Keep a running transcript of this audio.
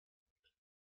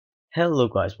Hello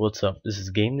guys, what's up? This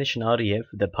is Game Nation Audio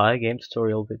for the Pygame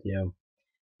tutorial video.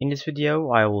 In this video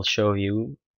I will show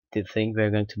you the thing we're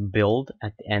going to build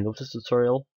at the end of this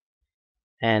tutorial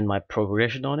and my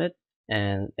progression on it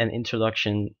and an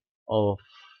introduction of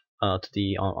to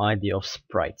the idea of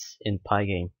sprites in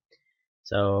Pygame.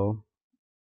 So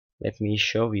let me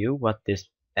show you what this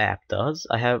app does.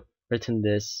 I have written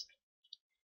this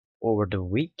over the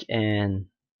week and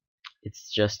it's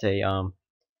just a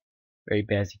very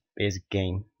basic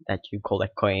game that you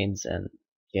collect coins and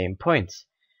game points.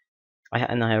 I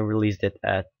have released it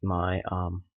at my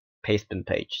Pastebin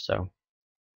page, so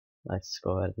let's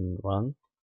go ahead and run.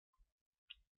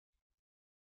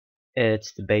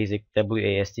 It's the basic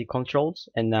WASD controls,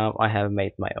 and now I have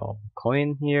made my own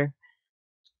coin here,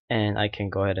 and I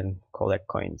can go ahead and collect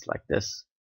coins like this.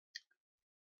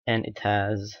 And it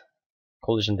has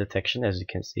collision detection, as you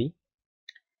can see,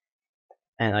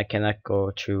 and I cannot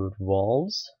go through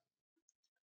walls.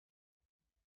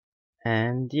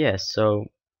 And yes, so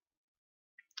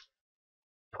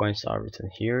points are written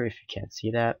here if you can't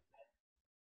see that.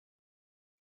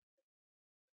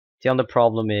 The only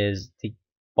problem is the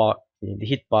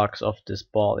hitbox of this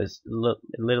ball is a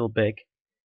little big,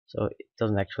 so it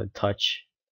doesn't actually touch.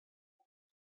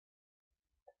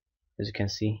 As you can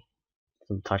see, it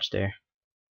doesn't touch there,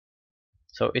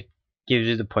 so it gives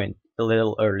you the point a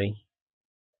little early.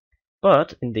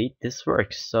 But indeed, this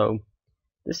works. So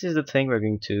this is the thing we're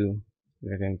going to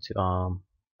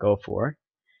go for.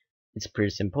 It's pretty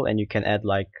simple, and you can add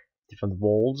like different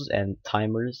walls and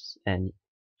timers, and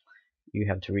you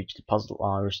have to reach the puzzle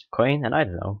or reach the coin, and I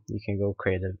don't know, you can go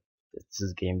creative. This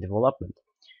is game development.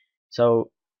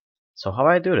 So how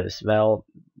I do this? Well,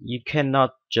 you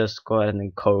cannot just go ahead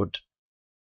and encode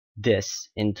this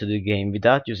into the game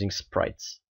without using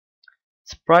sprites.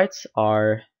 Sprites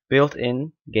are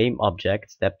built-in game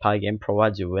objects that Pygame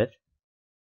provides you with.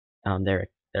 They're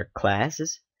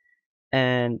classes,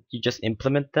 and you just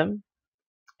implement them.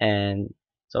 And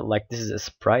so, like, this is a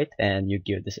sprite, and you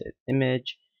give this an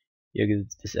image, you give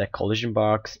this a collision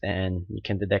box, and you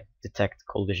can detect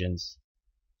collisions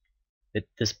with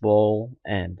this ball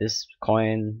and this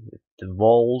coin, with the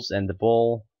walls and the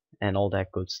ball, and all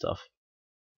that good stuff.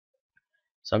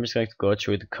 So I'm just going to go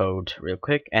through the code real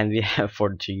quick, and we have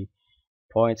 43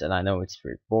 points, and I know it's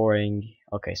very boring.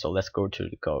 Okay, so let's go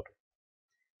through the code.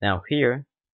 Now here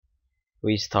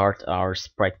we start our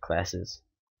sprite classes.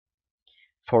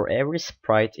 For every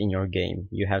sprite in your game,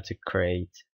 you have to create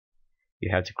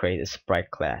a sprite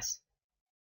class.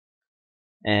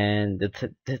 And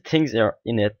the things that are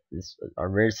in it are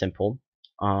very simple.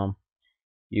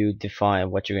 You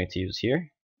define what you're going to use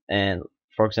here, and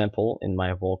for example, in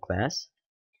my wall class,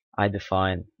 I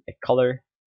define a color,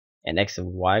 an x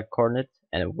and y coordinate,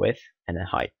 and a width and a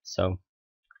height. So,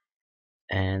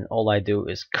 and all I do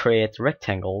is create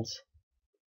rectangles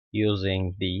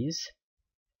using these,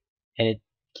 and it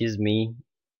gives me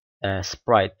a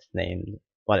sprite named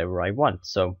whatever I want.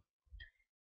 So,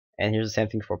 and here's the same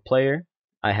thing for player.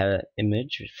 I have an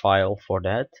image file for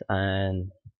that,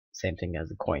 and same thing as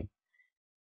the coin.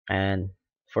 And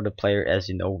for the player, as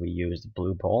you know, we use the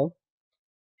blue ball,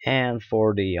 and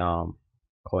for the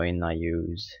coin, I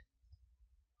use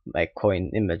my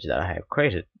coin image that I have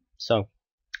created. So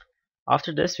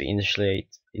after this, we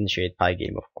initiate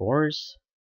Pygame, of course,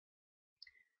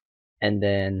 and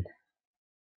then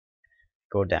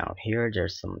go down here.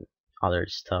 There's some other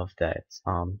stuff that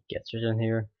gets written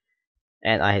here,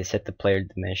 and I set the player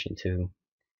dimension to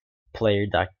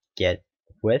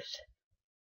player.getWidth.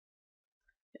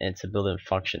 It's a built-in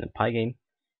function in Pygame,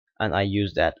 and I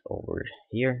use that over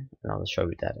here, and I'll show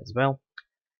you that as well.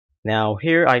 Now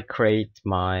here I create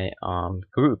my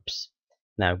groups.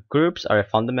 Now groups are a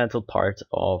fundamental part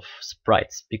of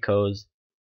sprites because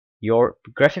your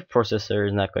graphic processor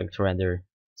is not going to render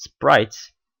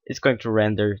sprites, it's going to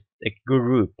render a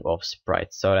group of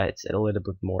sprites, so that it's a little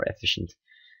bit more efficient.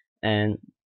 And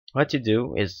what you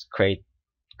do is create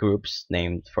groups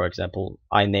named, for example,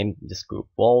 I named this group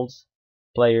walls,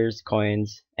 players,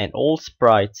 coins, and all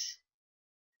sprites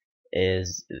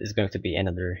is going to be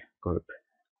another group.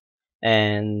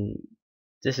 And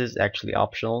this is actually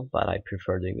optional, but I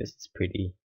prefer doing this. It's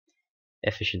pretty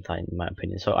efficient in my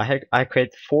opinion. So I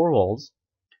create 4 walls,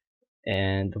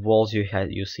 and the walls you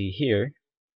see here,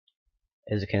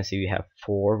 as you can see, we have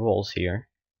 4 walls here.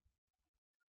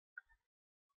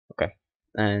 Okay,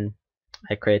 and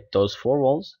I create those 4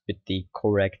 walls with the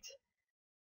correct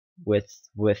width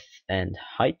and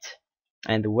height,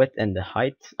 and the width and the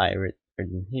height I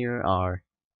written here are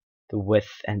the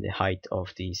width and the height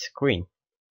of the screen.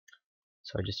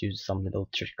 So I just use some little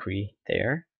trickery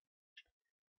there.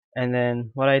 And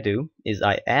then what I do is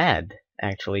I add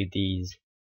actually these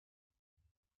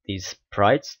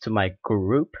sprites to my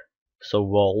group. So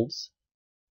walls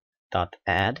dot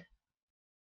add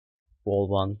wall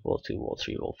 1, wall 2, wall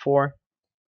 3, wall 4.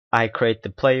 I create the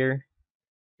player.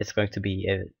 It's going to be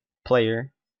a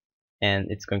player, and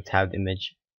it's going to have the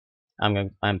image.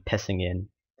 I'm passing in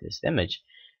this image,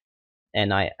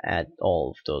 and I add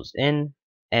all of those in,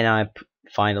 and I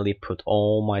finally put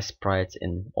all my sprites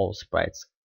in all sprites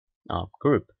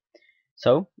group.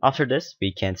 So after this,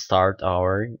 we can start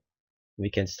our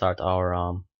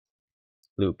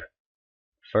loop.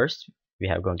 First, we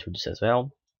have gone through this as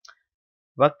well.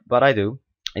 But what I do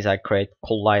is I create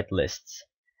collide lists,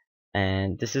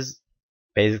 and this is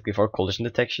basically for collision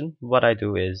detection. What I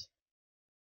do is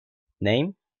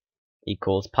name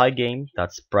equals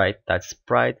pygame.sprite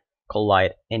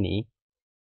collide any,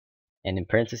 and in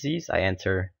parentheses I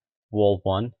enter wall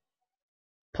 1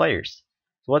 players.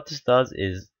 So what this does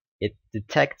is it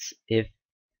detects if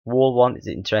wall 1 is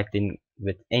interacting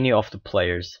with any of the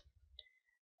players.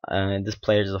 This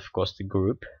player is of course the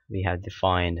group we have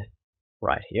defined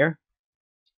right here.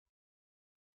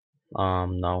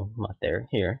 No, not there,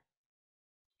 here.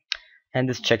 And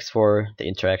this checks for the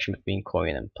interaction between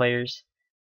coin and players.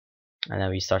 And then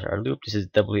we start our loop. This is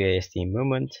WASD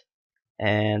movement.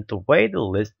 And the way the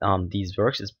list these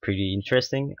works is pretty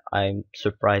interesting. I'm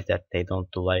surprised that they don't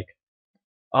do like,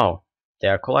 oh, they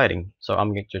are colliding, so I'm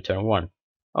going to return 1.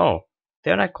 Oh,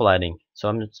 they're not colliding, so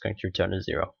I'm just going to return a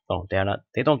 0. No, they are not.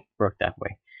 They don't work that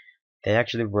way. They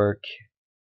actually work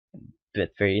with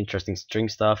very interesting string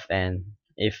stuff, and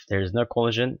if there is no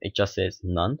collision, it just says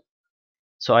none.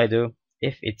 So I do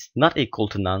if it's not equal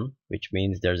to none, which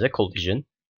means there's a collision,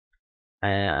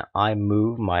 I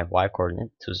move my y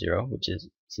coordinate to 0, which is,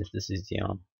 since this is the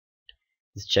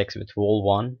this checks with wall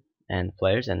 1 and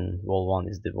players, and wall 1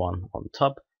 is the one on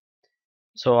top.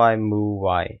 So I move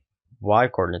y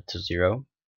coordinate to 0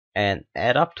 and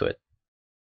add up to it.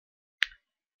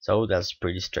 So that's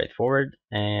pretty straightforward.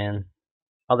 And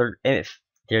if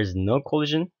there's no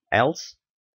collision else,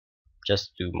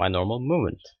 just do my normal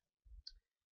movement.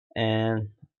 And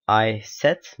I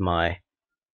set my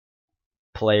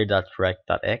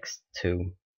player.rect.x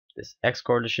to this x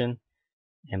coordinate,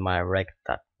 and my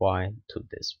rect.y to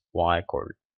this y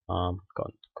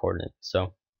coordinate.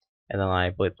 So, and then I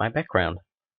blip my background.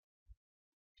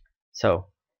 So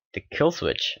the kill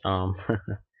switch,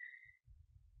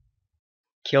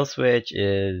 kill switch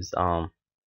is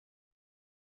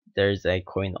there's a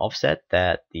coin offset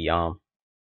that the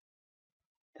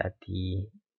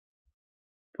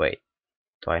wait,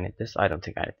 do I need this? I don't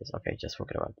think I need this. Okay, just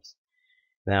forget about this.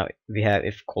 Now we have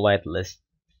if collide list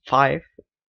 5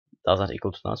 does not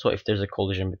equal to none. So if there's a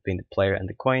collision between the player and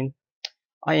the coin,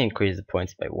 I increase the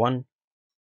points by 1.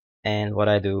 And what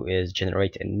I do is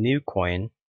generate a new coin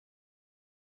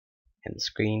in the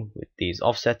screen with these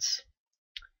offsets,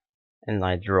 and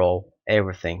I draw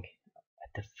everything at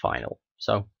the final.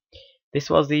 So this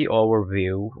was the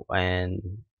overview and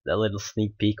a little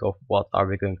sneak peek of what are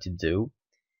we going to do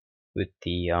with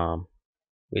the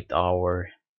with our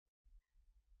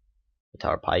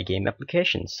Pygame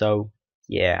application. So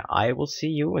yeah, I will see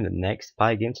you in the next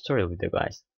Pygame tutorial video,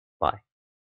 guys. Bye.